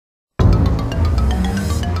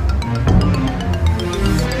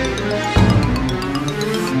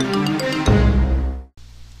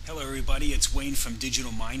just Wayne from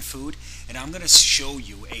Digital Mind Food, and I'm going to show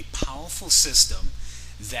you a powerful system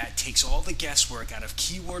that takes all the guesswork out of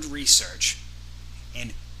keyword research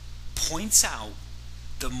and points out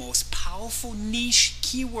the most powerful niche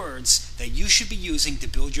keywords that you should be using to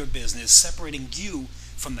build your business, separating you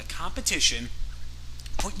from the competition,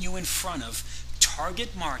 putting you in front of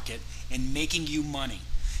target market, and making you money.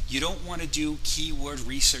 You don't want to do keyword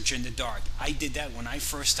research in the dark. I did that when I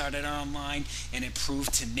first started online, and it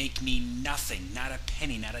proved to make me nothing, not a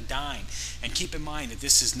penny, not a dime. And keep in mind that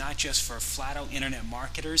this is not just for flat out internet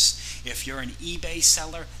marketers. If you're an eBay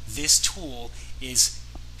seller, this tool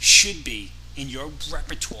should be in your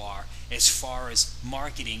repertoire as far as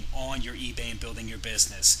marketing on your eBay and building your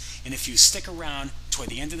business. And if you stick around toward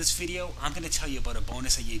the end of this video, I'm going to tell you about a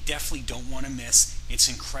bonus that you definitely don't want to miss. It's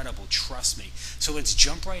incredible, trust me. So let's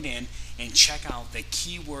jump right in and check out the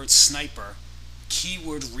Keyword Sniper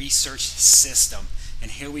keyword research system.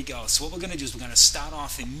 And here we go. So what we're going to do is we're going to start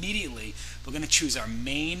off immediately. We're going to choose our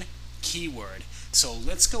main keyword. So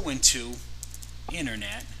let's go into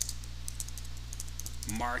internet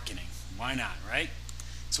marketing. Why not, right?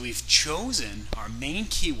 So we've chosen our main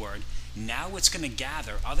keyword. Now it's going to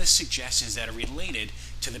gather other suggestions that are related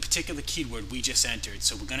to the particular keyword we just entered.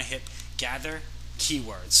 So we're going to hit gather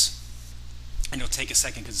keywords. And it'll take a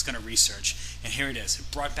second because it's going to research. And here it is.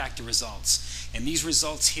 It brought back the results. And these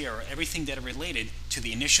results here are everything that are related to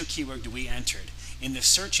the initial keyword that we entered. In the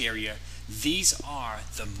search area, these are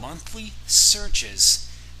the monthly searches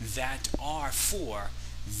that are for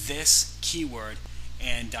this keyword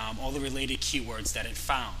and all the related keywords that it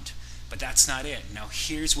found. But that's not it. Now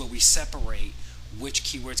here's where we separate which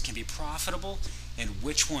keywords can be profitable and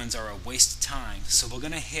which ones are a waste of time. So we're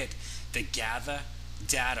going to hit the Gather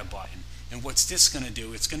Data button. And what's this going to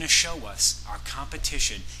do? It's going to show us our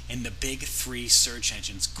competition in the big three search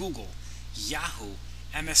engines: Google, Yahoo,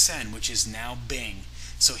 MSN, which is now Bing.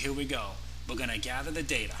 So here we go. We're going to gather the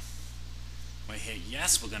data. We hit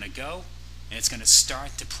yes, we're going to go. And it's going to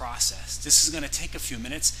start to process. This is going to take a few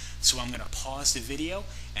minutes, so I'm going to pause the video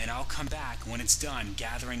and I'll come back when it's done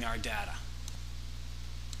gathering our data.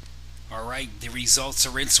 Alright, the results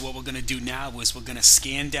are in, so what we're going to do now is we're going to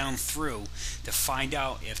scan down through to find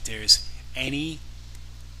out if there's any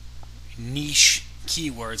niche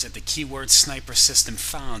keywords that the Keyword Sniper system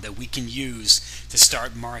found that we can use to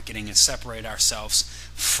start marketing and separate ourselves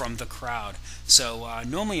from the crowd. So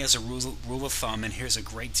normally, as a rule of thumb, and here's a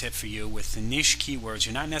great tip for you, with the niche keywords,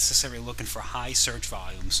 you're not necessarily looking for high search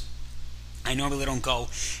volumes. I normally don't go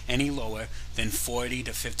any lower than 40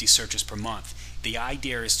 to 50 searches per month. The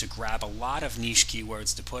idea is to grab a lot of niche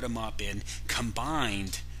keywords to put them up in.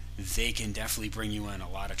 Combined, they can definitely bring you in a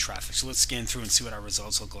lot of traffic. So let's scan through and see what our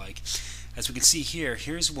results look like. As we can see here,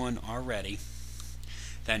 here's one already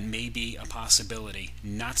that may be a possibility.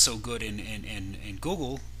 Not so good in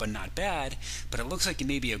Google, but not bad. But it looks like it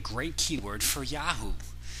may be a great keyword for Yahoo.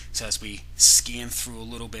 So as we scan through a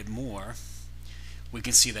little bit more, we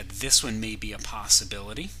can see that this one may be a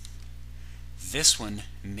possibility. This one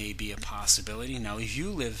may be a possibility. Now, if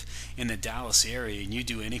you live in the Dallas area and you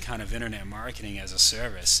do any kind of internet marketing as a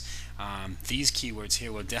service, these keywords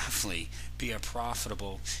here will definitely be a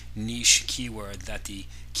profitable niche keyword that the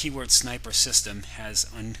Keyword Sniper system has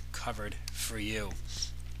uncovered for you.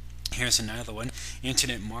 Here's another one,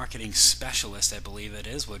 Internet Marketing Specialist, I believe it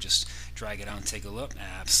is. We'll just drag it out and take a look.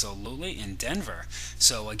 Absolutely, in Denver.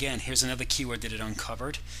 So again, here's another keyword that it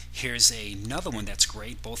uncovered. Here's another one that's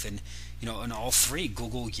great, both in all three,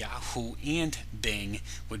 Google, Yahoo, and Bing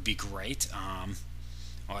would be great.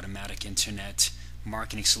 Automatic Internet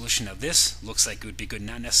Marketing Solution. Now this looks like it would be good,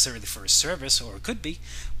 not necessarily for a service, or it could be,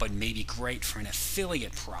 but maybe great for an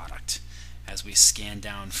affiliate product. As we scan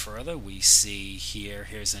down further, we see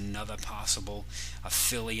here's another possible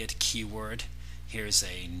affiliate keyword. Here's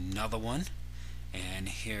another one, and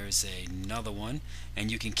here's another one,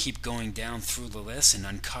 and you can keep going down through the list and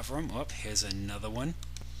uncover them. Oh, here's another one.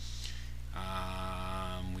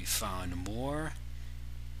 We found more.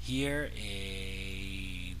 Here,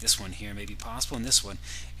 this one here may be possible, and this one.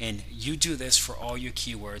 And you do this for all your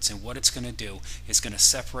keywords, and what it's going to do is going to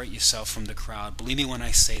separate yourself from the crowd. Believe me when I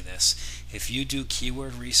say this. If you do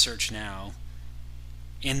keyword research now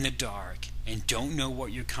in the dark and don't know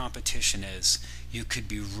what your competition is, you could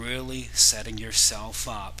be really setting yourself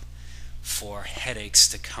up for headaches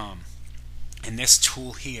to come. And this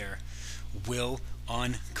tool here will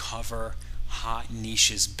uncover hot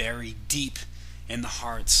niches buried deep in the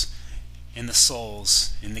hearts in the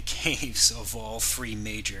souls, in the caves of all three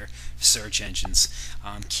major search engines.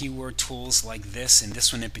 Keyword tools like this, and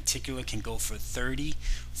this one in particular, can go for $30,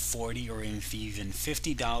 $40, or even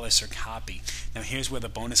 $50 per copy. Now here's where the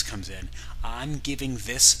bonus comes in. I'm giving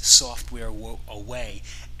this software away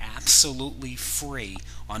absolutely free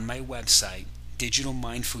on my website,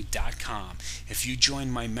 digitalmindfood.com. If you join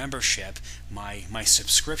my membership, my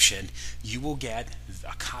subscription, you will get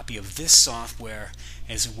a copy of this software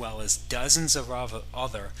as well as dozens of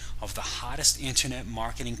other of the hottest internet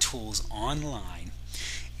marketing tools online.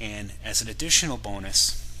 And as an additional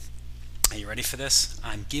bonus, are you ready for this?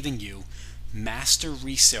 I'm giving you master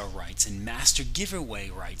resale rights and master giveaway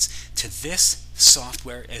rights to this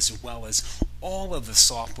software as well as all of the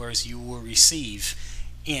softwares you will receive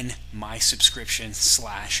in my subscription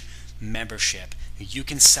 / membership. You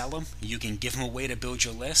can sell them, you can give them away to build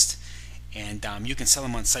your list, and you can sell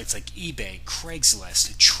them on sites like eBay,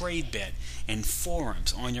 Craigslist, TradeBit, and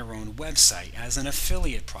forums, on your own website, as an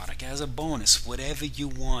affiliate product, as a bonus, whatever you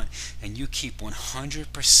want, and you keep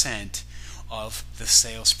 100% of the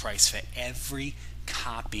sales price for every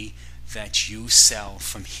copy that you sell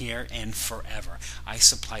from here and forever. I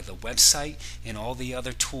supply the website and all the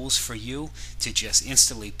other tools for you to just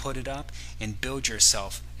instantly put it up and build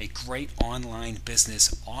yourself a great online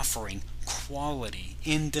business offering quality,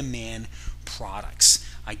 in-demand products.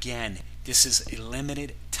 Again, this is a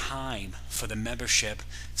limited time for the membership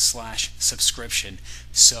 / subscription.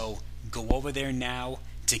 So go over there now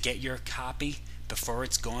to get your copy before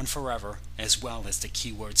it's gone forever, as well as the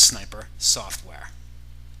Keyword Sniper software.